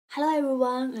Hello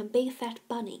everyone, I'm Big Fat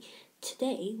Bunny.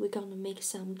 Today we're gonna make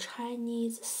some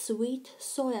Chinese sweet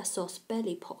soya sauce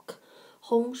belly pork.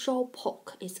 Hongshao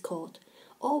pork is called.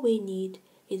 All we need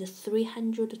is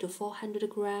 300 to 400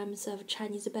 grams of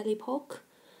Chinese belly pork.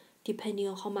 Depending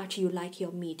on how much you like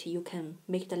your meat, you can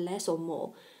make it less or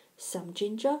more. Some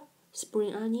ginger,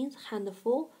 spring onions,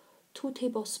 handful, 2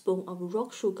 tablespoons of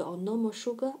rock sugar or normal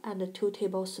sugar, and 2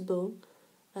 tablespoons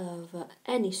of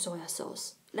any soya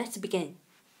sauce. Let's begin.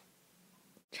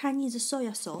 Chinese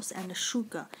soya sauce and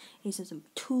sugar is the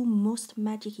two most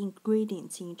magic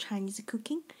ingredients in Chinese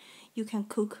cooking. You can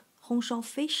cook Hongshao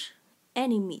fish,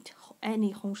 any meat,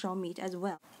 any Hongshao meat as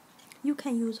well. You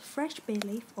can use fresh bay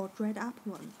leaf or dried up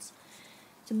ones.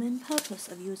 The main purpose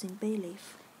of using bay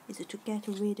leaf is to get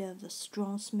rid of the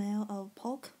strong smell of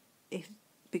pork,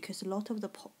 because a lot of the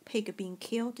pig being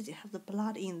killed, they have the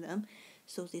blood in them,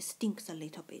 so they stinks a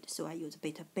little bit. So I use a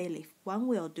bit of bay leaf. One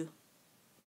will do.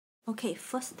 Okay,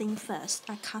 first thing first,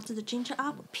 I cut the ginger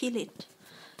up, peel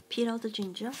out the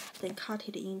ginger, then cut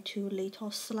it into little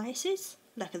slices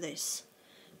like this.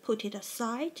 Put it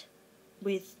aside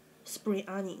with spring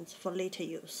onions for later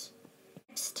use.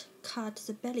 Next, cut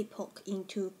the belly pork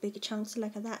into big chunks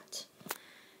like that,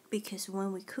 because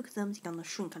when we cook them, they're gonna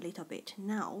shrink a little bit.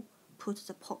 Now, put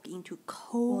the pork into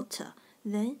cold water,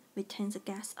 then we turn the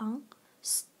gas on,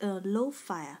 low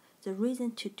fire. The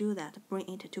reason to do that, bring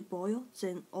it to boil,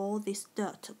 then all this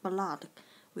blood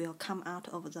will come out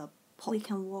of the pork. We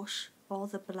can wash all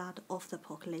the blood off the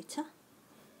pork later.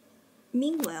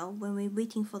 Meanwhile, when we're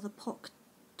waiting for the pork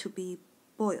to be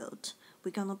boiled, we're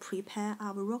gonna prepare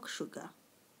our rock sugar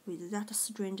with that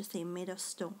strange thing made of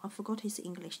stone. I forgot its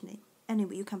English name.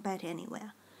 Anyway, you can buy it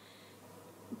anywhere.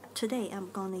 Today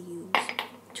I'm gonna use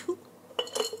two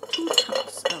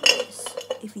chunks of this.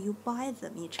 If you buy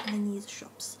them in Chinese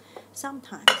shops,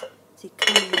 sometimes they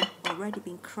come in already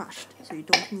been crushed, so you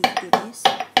don't need to do this.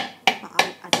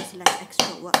 But I just like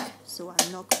extra work, so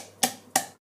I'm not.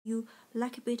 You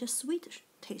like a bit of sweet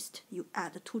taste, you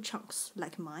add 2 chunks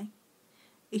like mine.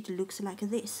 It looks like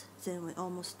this. Then we're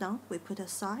almost done. We put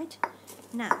aside.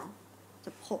 Now, the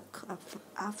pork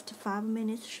after 5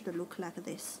 minutes should look like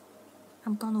this.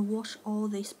 I'm gonna wash all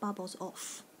these bubbles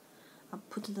off. I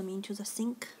put them into the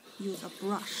sink. Use a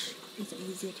brush. It's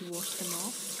easier to wash them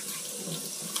off.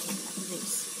 Like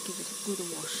this. Give it a good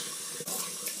wash.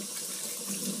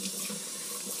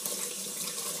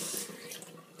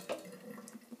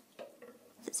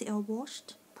 They are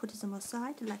washed. Put them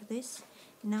aside like this.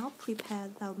 Now prepare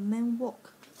the main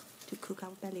wok to cook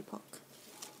our belly pork.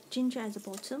 Ginger at the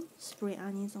bottom, spring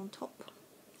onions on top.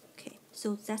 Okay,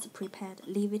 so that's prepared.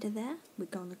 Leave it there. We're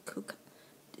gonna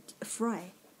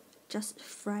just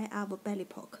fry our belly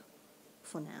pork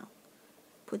for now.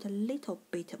 Put a little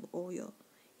bit of oil.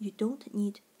 You don't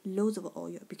need loads of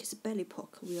oil because belly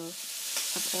pork will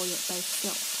have oil by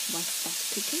itself once it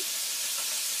starts cooking.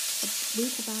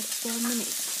 Wait about 4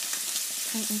 minutes.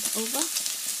 Turn it over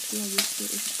till you see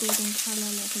it's golden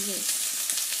color like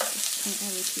this. Just turn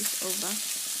every piece over.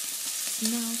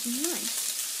 Smells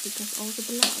nice because all the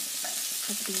blood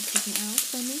has been taken out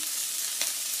by me.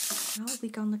 Now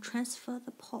we're gonna transfer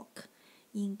the pork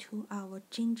into our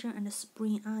ginger and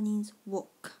spring onions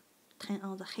wok. Turn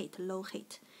on the heat, low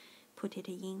heat. Put it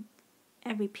in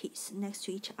every piece next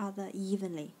to each other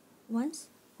evenly. Once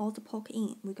all the pork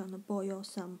in, we're gonna boil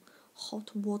some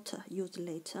hot water used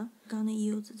later. We're gonna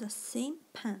use the same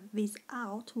pan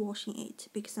without washing it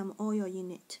because some oil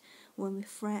in it. When we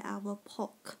fry our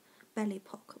pork, belly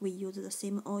pork, we use the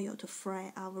same oil to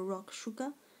fry our rock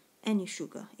sugar. Any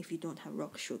sugar if you don't have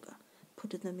rock sugar.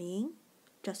 Put them in,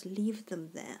 just leave them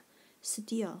there.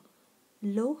 Still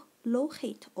low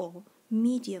heat or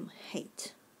medium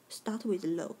heat. Start with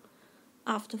low.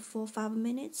 After 4-5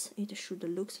 minutes, it should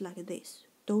look like this.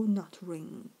 Do not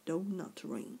ring. Turn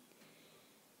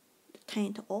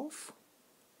it off.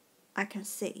 I can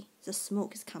see the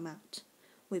smoke is come out.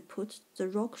 We put the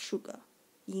rock sugar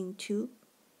into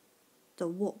the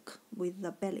wok with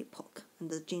the belly pork and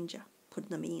the ginger. Put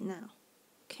them in now.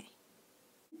 Okay.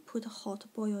 Put hot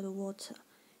boiled water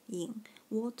in.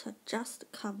 Water just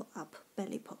cover up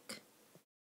belly pork.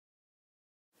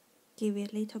 Give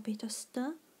it a little bit of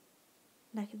stir,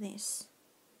 like this.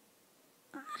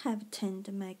 I have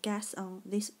turned my gas on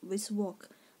this wok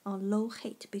on low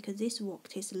heat because this wok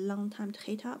takes a long time to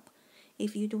heat up.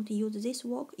 If you don't use this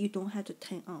wok, you don't have to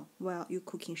turn on while you're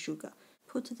cooking sugar.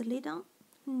 Put the lid on.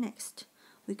 Next,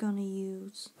 we're gonna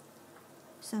use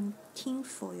some tin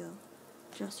foil,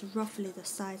 just roughly the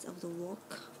size of the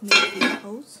wok. Make big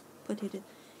holes. Put it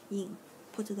in.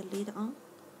 Put the lid on.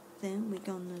 Then we're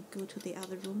gonna go to the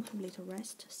other room, have a little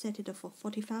rest, set it for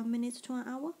 45 minutes to an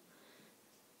hour.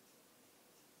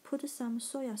 Put some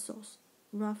soya sauce,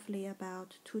 roughly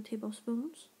about 2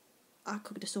 tablespoons. I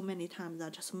cooked so many times I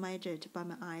just measured by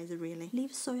my eyes really.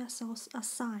 Leave soya sauce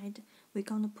aside, we're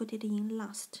gonna put it in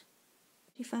last.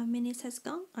 45 minutes has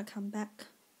gone, I come back.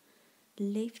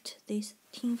 Lift this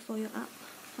tin foil up,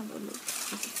 have a look,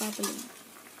 it's bubbling.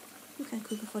 You can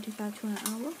cook 45 to an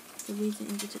hour. The reason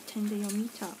is to tender your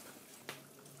meat up.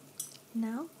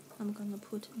 Now I'm gonna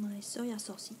put my soya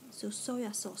sauce in. So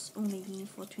soya sauce only in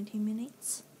for 20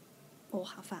 minutes or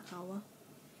half an hour.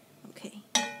 Okay.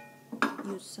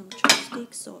 Use some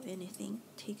chopsticks or anything.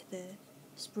 Take the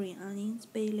spring onions,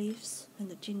 bay leaves, and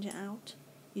the ginger out.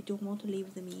 You don't want to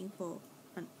leave them in for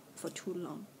too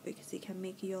long because it can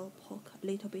make your pork a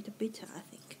little bit bitter, I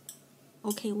think.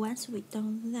 Okay, once we've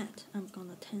done that, I'm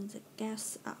gonna turn the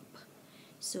gas up.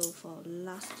 So for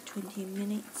last 20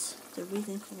 minutes, the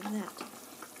reason for that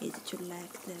is to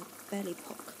let the belly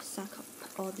pork suck up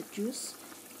all the juice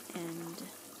and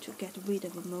to get rid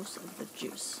of most of the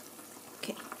juice.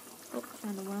 Okay. Oh,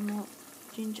 found one more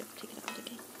ginger. Take it out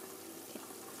again. Okay.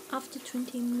 After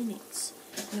 20 minutes,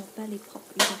 your belly pork,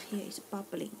 you can hear it's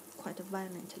bubbling quite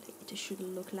violently. It should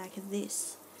look like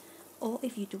this. Or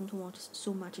if you don't want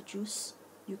so much juice,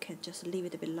 you can just leave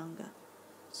it a bit longer.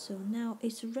 So now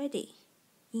it's ready.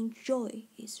 Enjoy.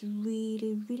 It's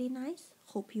really, really nice.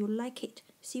 Hope you like it.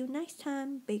 See you next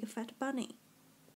time, Big Fat Bunny.